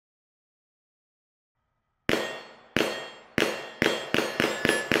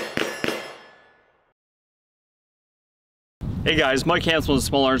Hey guys, Mike Hansel with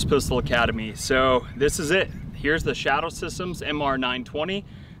Small Arms Pistol Academy. So this is it. Here's the Shadow Systems MR920,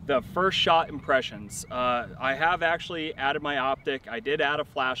 the first shot impressions. I have actually added my optic. I did add a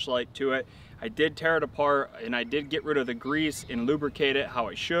flashlight to it. I did tear it apart and I did get rid of the grease and lubricate it how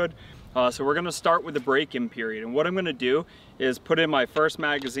I should. So we're gonna start with the break-in period. And what I'm gonna do is put in my first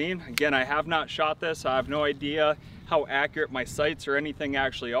magazine. Again, I have not shot this. I have no idea how accurate my sights or anything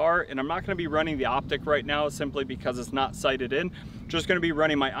actually are. And I'm not gonna be running the optic right now simply because it's not sighted in. Just gonna be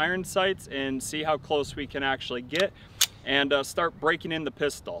running my iron sights and see how close we can actually get and start breaking in the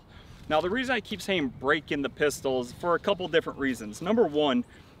pistol. Now, the reason I keep saying break in the pistol is for a couple different reasons. Number one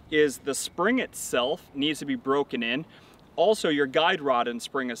is the spring itself needs to be broken in. Also, your guide rod and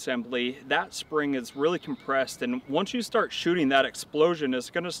spring assembly, that spring is really compressed, and once you start shooting, that explosion is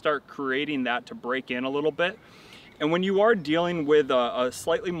going to start creating that to break in a little bit. And when you are dealing with a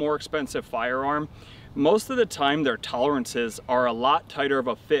slightly more expensive firearm, most of the time their tolerances are a lot tighter of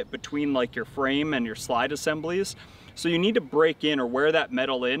a fit between like your frame and your slide assemblies. So you need to break in or wear that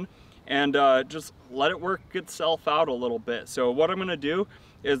metal in and just let it work itself out a little bit. So what I'm going to do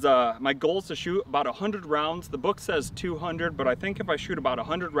is my goal is to shoot about 100 rounds. The book says 200, but I think if I shoot about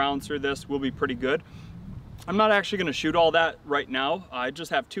 100 rounds through this, we'll be pretty good. I'm not actually going to shoot all that right now. I just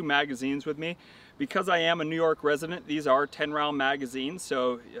have 2 magazines with me. Because I am a New York resident, these are 10-round magazines,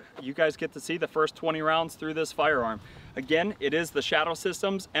 so you guys get to see the first 20 rounds through this firearm. Again, it is the Shadow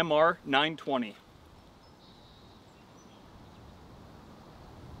Systems MR920.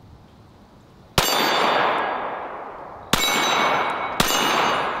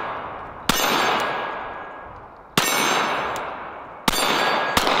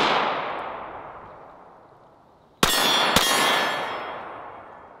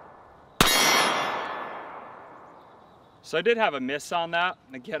 So I did have a miss on that.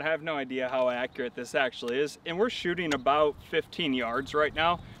 Again, I have no idea how accurate this actually is. And we're shooting about 15 yards right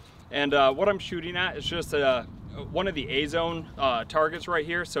now. And what I'm shooting at is just one of the A-zone targets right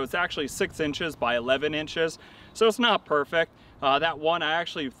here. So it's actually 6 inches by 11 inches. So it's not perfect. That one, I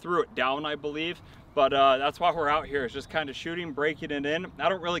actually threw it down, I believe. But that's why we're out here, is just kind of shooting, breaking it in. I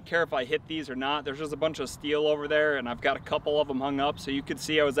don't really care if I hit these or not. There's just a bunch of steel over there, and I've got a couple of them hung up. So you could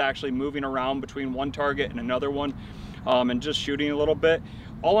see I was actually moving around between one target and another one. And just shooting a little bit.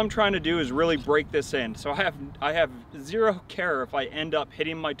 All I'm trying to do is really break this in. So I have zero care if I end up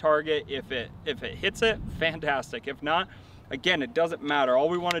hitting my target. If it hits it, fantastic. If not, again, it doesn't matter. All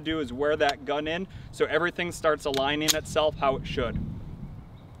we want to do is wear that gun in so everything starts aligning itself how it should.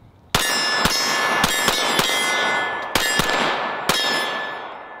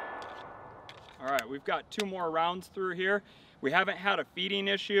 All right, we've got 2 more rounds through here. We haven't had a feeding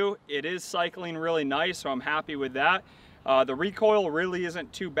issue. It is cycling really nice, so I'm happy with that. The recoil really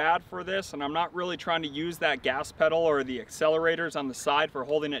isn't too bad for this, and I'm not really trying to use that gas pedal or the accelerators on the side for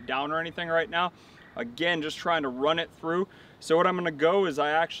holding it down or anything right now. Again, just trying to run it through. So what I'm gonna go is I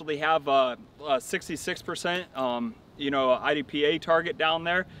actually have a 66% IDPA target down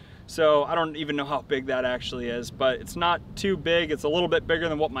there. So I don't even know how big that actually is, but it's not too big. It's a little bit bigger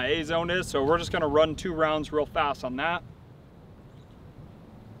than what my A-zone is. So we're just gonna run 2 rounds real fast on that.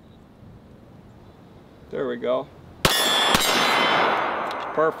 There we go.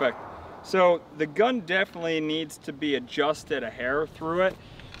 Perfect. So the gun definitely needs to be adjusted a hair through it,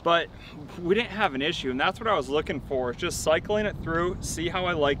 but we didn't have an issue, and that's what I was looking for. It's just cycling it through, see how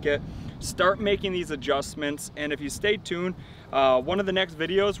I like it, start making these adjustments. And if you stay tuned, one of the next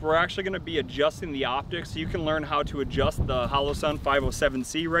videos, we're actually going to be adjusting the optics so you can learn how to adjust the Holosun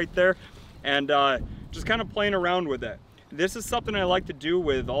 507C right there, and just kind of playing around with it. This is something I like to do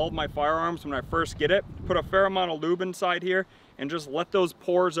with all of my firearms when I first get it. Put a fair amount of lube inside here and just let those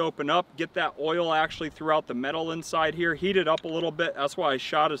pores open up, get that oil actually throughout the metal inside here, heat it up a little bit. That's why I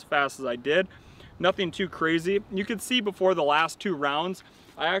shot as fast as I did. Nothing too crazy. You can see before the last 2 rounds,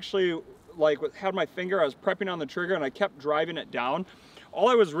 I actually had my finger, I was prepping on the trigger and I kept driving it down. All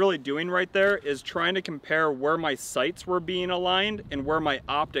I was really doing right there is trying to compare where my sights were being aligned and where my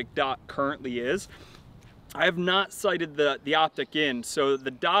optic dot currently is. I have not sighted the optic in, so the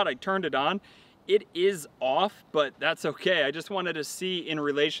dot, I turned it on. It is off, but that's okay. I just wanted to see in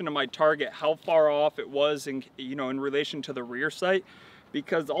relation to my target how far off it was in relation to the rear sight,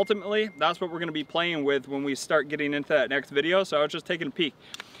 because ultimately that's what we're going to be playing with when we start getting into that next video. So I was just taking a peek.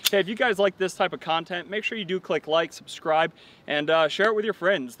 Hey, if you guys like this type of content, make sure you do click like, subscribe, and share it with your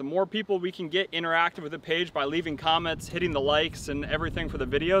friends. The more people we can get interactive with the page by leaving comments, hitting the likes and everything for the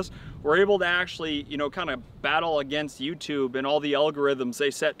videos, we're able to actually, kind of battle against YouTube and all the algorithms they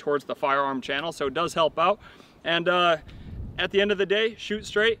set towards the firearm channel. So it does help out. And at the end of the day, shoot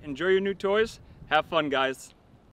straight, enjoy your new toys, have fun, guys.